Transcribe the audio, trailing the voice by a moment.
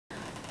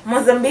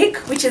Mozambique,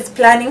 which is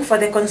planning for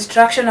the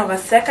construction of a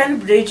second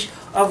bridge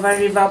over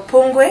River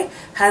Pungwe,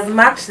 has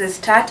marked the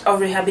start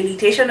of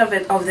rehabilitation of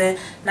the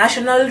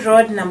National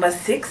Road Number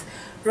 6,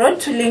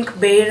 road to link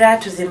Beira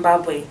to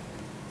Zimbabwe.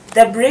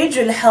 The bridge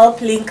will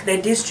help link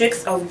the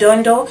districts of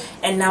Dondo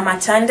and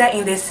Namatanda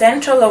in the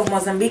central of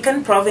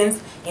Mozambican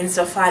province in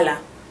Sofala.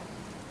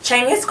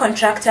 Chinese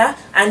contractor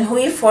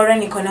Anhui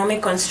Foreign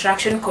Economic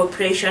Construction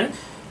Corporation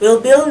will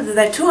build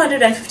the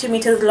 250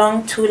 meters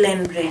long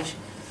two-lane bridge.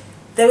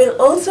 They will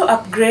also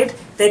upgrade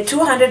the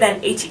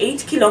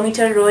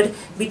 288-kilometer road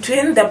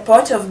between the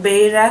port of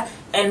Beira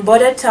and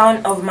border town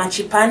of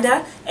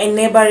Machipanda and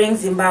neighboring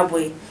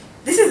Zimbabwe.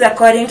 This is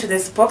according to the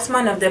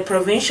spokesman of the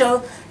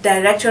Provincial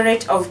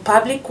Directorate of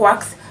Public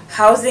Works,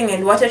 Housing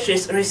and Water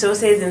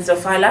Resources in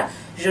Sofala,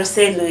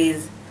 José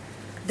Luiz.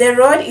 The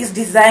road is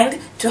designed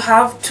to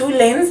have 2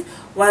 lanes,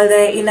 while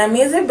the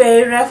Inamize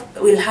Beira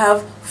will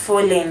have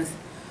 4 lanes.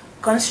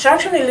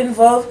 Construction will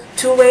involve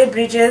 2-way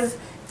bridges,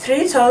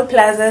 3 toll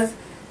plazas,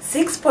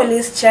 6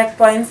 police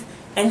checkpoints,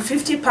 and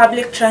 50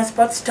 public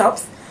transport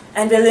stops,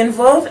 and will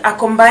involve a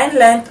combined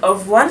length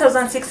of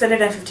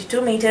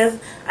 1,652 meters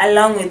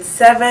along with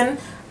 7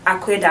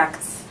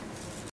 aqueducts.